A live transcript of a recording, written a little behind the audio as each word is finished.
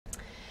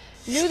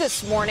New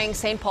this morning,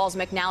 St. Paul's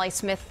McNally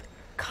Smith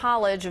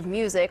College of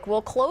Music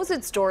will close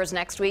its doors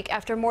next week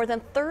after more than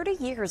 30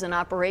 years in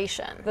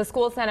operation. The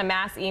school sent a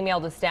mass email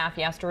to staff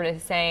yesterday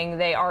saying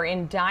they are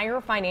in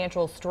dire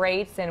financial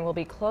straits and will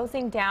be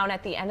closing down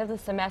at the end of the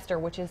semester,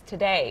 which is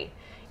today.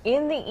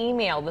 In the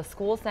email, the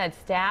school said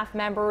staff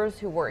members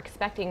who were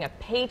expecting a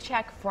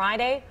paycheck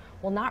Friday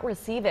will not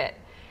receive it,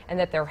 and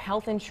that their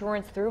health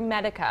insurance through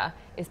Medica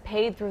is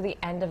paid through the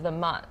end of the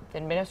month.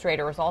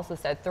 Administrators also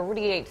said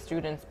 38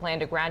 students plan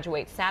to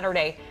graduate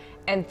Saturday,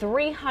 and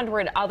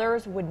 300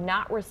 others would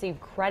not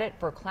receive credit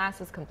for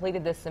classes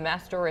completed this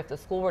semester if the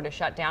school were to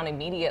shut down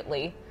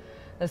immediately.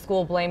 The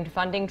school blamed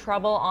funding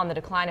trouble on the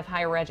decline of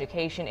higher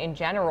education in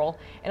general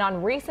and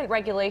on recent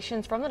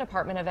regulations from the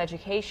Department of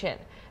Education.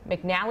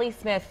 McNally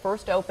Smith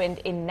first opened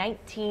in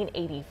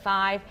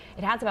 1985.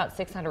 It has about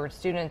 600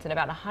 students and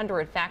about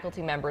 100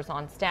 faculty members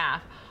on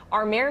staff.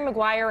 Our Mary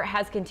McGuire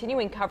has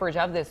continuing coverage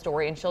of this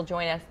story, and she'll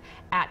join us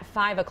at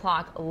 5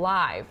 o'clock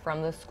live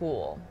from the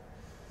school.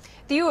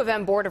 The U of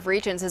M Board of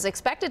Regents is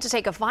expected to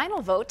take a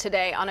final vote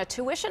today on a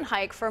tuition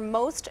hike for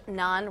most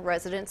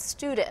non-resident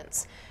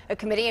students. A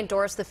committee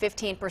endorsed the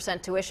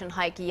 15% tuition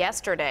hike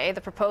yesterday.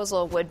 The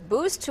proposal would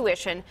boost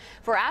tuition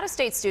for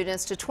out-of-state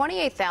students to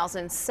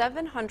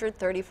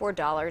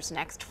 $28,734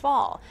 next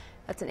fall.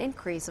 That's an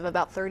increase of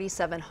about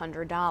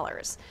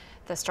 $3,700.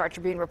 The Star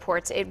Tribune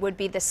reports it would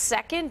be the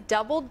second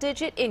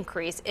double-digit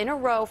increase in a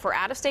row for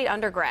out-of-state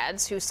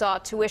undergrads who saw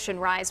tuition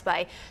rise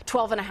by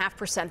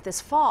 12.5% this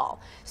fall.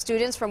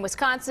 Students from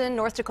Wisconsin,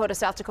 North Dakota,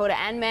 South Dakota,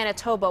 and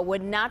Manitoba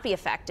would not be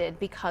affected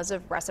because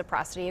of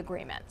reciprocity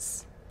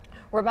agreements.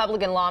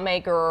 Republican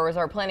lawmakers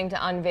are planning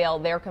to unveil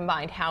their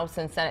combined House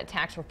and Senate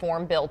tax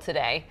reform bill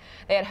today.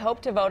 They had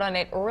hoped to vote on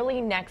it early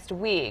next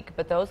week,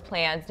 but those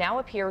plans now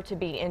appear to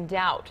be in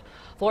doubt.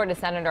 Florida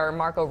Senator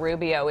Marco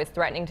Rubio is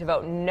threatening to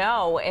vote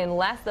no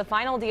unless the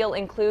final deal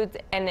includes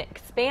an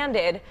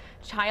expanded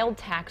child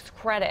tax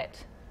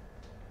credit.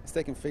 If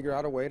they can figure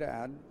out a way to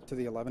add to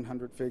the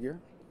 1,100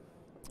 figure,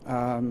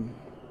 I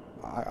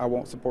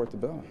won't support the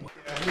bill.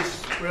 Yeah,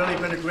 he's really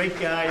been a great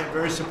guy and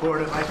very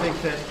supportive. I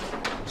think that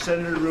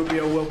Senator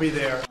Rubio will be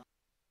there.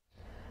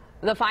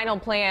 The final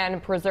plan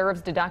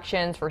preserves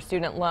deductions for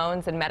student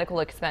loans and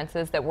medical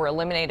expenses that were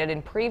eliminated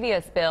in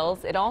previous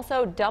bills. It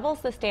also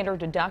doubles the standard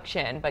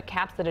deduction, but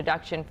caps the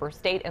deduction for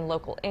state and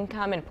local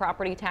income and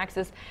property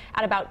taxes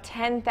at about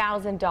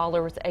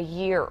 $10,000 a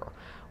year.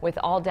 With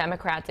all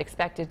Democrats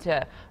expected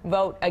to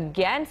vote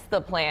against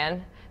the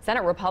plan,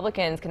 Senate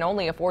Republicans can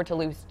only afford to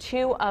lose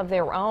 2 of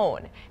their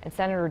own. And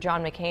Senator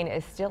John McCain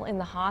is still in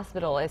the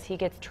hospital as he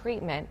gets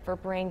treatment for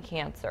brain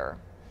cancer.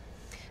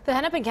 The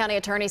Hennepin County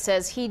attorney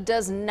says he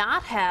does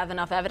not have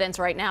enough evidence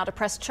right now to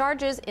press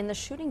charges in the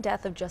shooting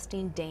death of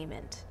Justine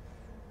Damon.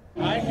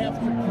 I have to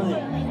prove,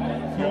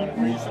 beyond a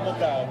reasonable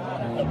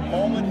doubt, the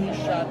moment he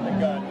shot the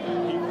gun,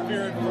 he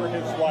feared for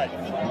his life.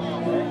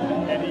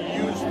 And he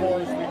used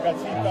force because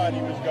he thought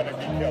he was going to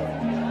be killed.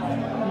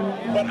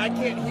 But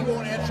he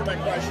won't answer my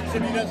questions,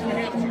 and he doesn't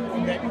have to,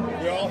 okay?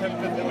 We all have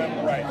Fifth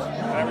Amendment rights,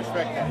 and I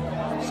respect that.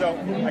 So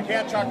I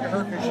can't talk to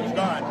her because she's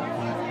gone,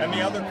 and the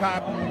other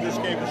cop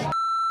just gave us.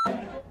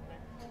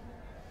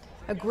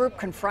 A group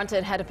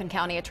confronted Hennepin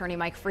County Attorney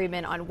Mike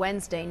Freeman on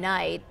Wednesday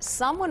night.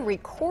 Someone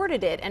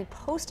recorded it and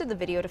posted the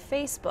video to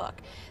Facebook.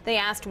 They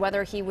asked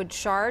whether he would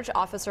charge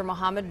Officer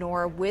Mohammed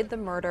Noor with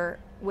murder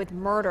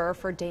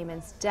for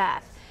Damon's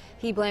death.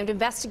 He blamed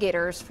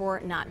investigators for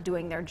not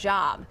doing their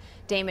job.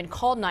 Damon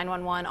called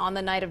 911 on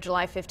the night of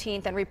July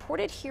 15th and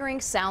reported hearing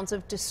sounds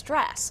of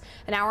distress.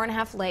 An hour and a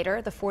half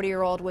later, the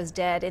 40-year-old was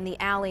dead in the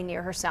alley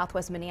near her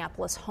southwest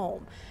Minneapolis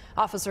home.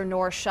 Officer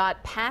Noor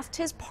shot past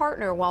his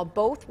partner while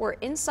both were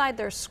inside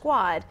their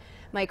squad.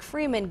 Mike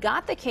Freeman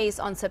got the case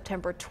on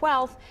September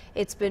 12th.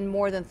 It's been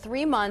more than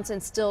 3 months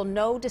and still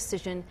no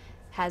decision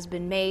has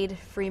been made.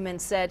 Freeman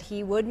said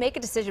he would make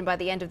a decision by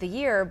the end of the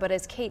year, but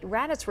as Kate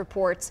Raditz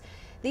reports,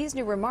 these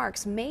new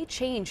remarks may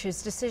change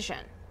his decision.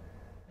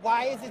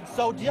 Why is it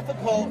so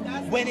difficult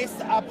when it's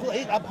a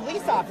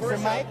police officer,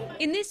 Mike?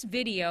 In this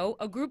video,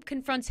 a group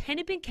confronts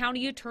Hennepin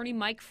County Attorney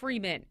Mike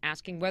Freeman,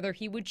 asking whether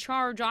he would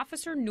charge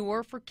Officer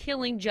Noor for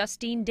killing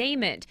Justine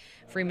Damon.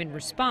 Freeman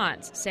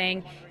responds,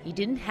 saying he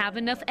didn't have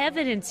enough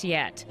evidence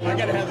yet. I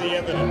gotta have the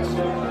evidence,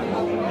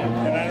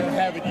 and I don't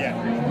have it yet.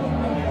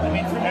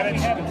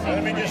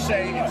 Let me just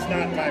say it's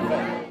not my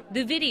fault.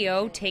 The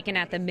video, taken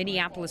at the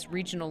Minneapolis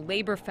Regional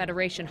Labor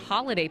Federation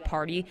holiday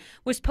party,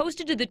 was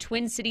posted to the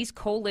Twin Cities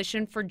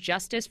Coalition for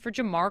Justice for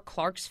Jamar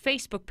Clark's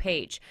Facebook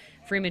page.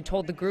 Freeman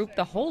told the group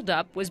the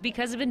holdup was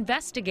because of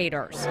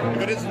investigators.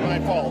 If it isn't my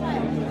fault,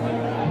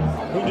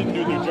 who didn't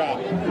do their job?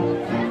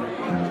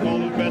 It's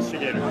called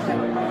investigators.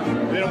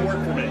 They don't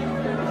work for me.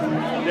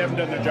 They haven't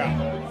done their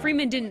job.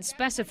 Freeman didn't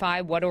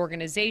specify what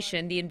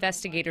organization the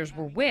investigators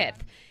were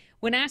with.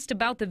 When asked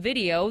about the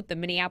video, the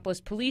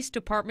Minneapolis Police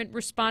Department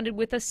responded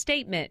with a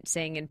statement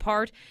saying, in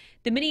part,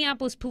 the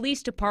Minneapolis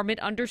Police Department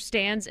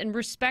understands and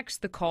respects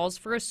the calls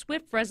for a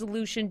swift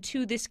resolution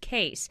to this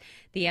case.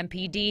 The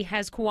MPD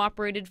has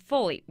cooperated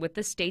fully with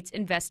the state's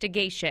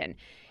investigation.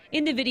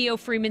 In the video,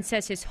 Freeman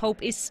says his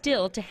hope is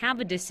still to have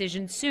a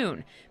decision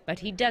soon, but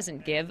he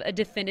doesn't give a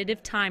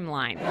definitive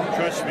timeline.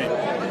 Trust me,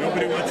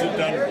 nobody wants it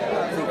done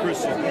for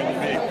Christmas more than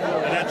me.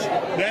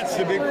 And that's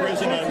the big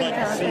present I'd like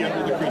to see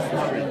under the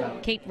Christmas tree.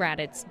 Kate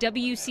Raditz,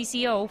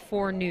 WCCO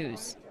 4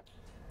 News.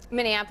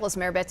 Minneapolis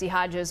Mayor Betsy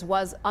Hodges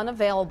was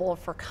unavailable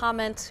for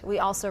comment. We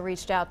also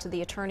reached out to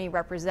the attorney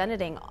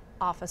representing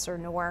Officer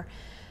Noor,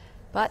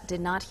 but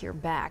did not hear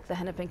back. The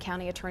Hennepin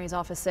County Attorney's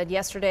Office said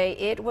yesterday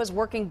it was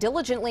working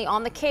diligently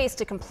on the case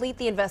to complete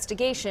the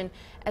investigation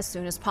as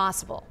soon as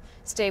possible.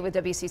 Stay with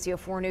WCCO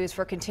 4 News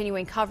for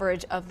continuing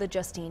coverage of the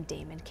Justine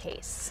Damon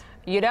case.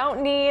 You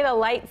don't need a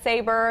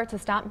lightsaber to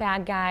stop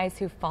bad guys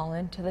who've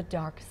fallen to the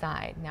dark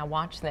side. Now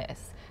watch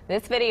this.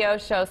 This video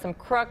shows some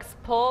crooks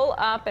pull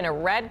up in a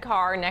red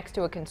car next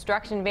to a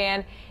construction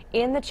van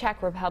in the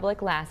Czech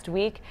Republic last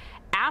week.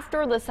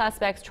 After the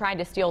suspects tried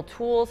to steal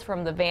tools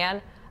from the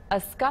van, a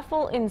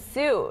scuffle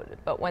ensued.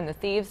 But when the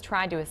thieves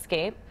tried to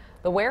escape,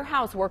 the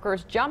warehouse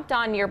workers jumped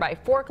on nearby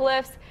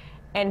forklifts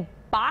and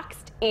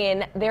boxed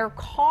in their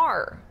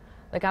car.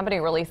 The company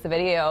released the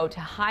video to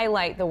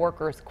highlight the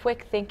workers'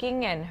 quick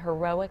thinking and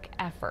heroic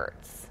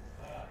efforts.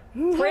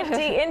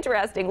 Pretty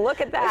interesting.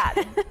 Look at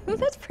that.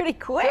 That's pretty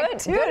quick, Good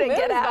too, to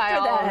get moves by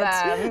after all of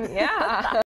that. them. Yeah.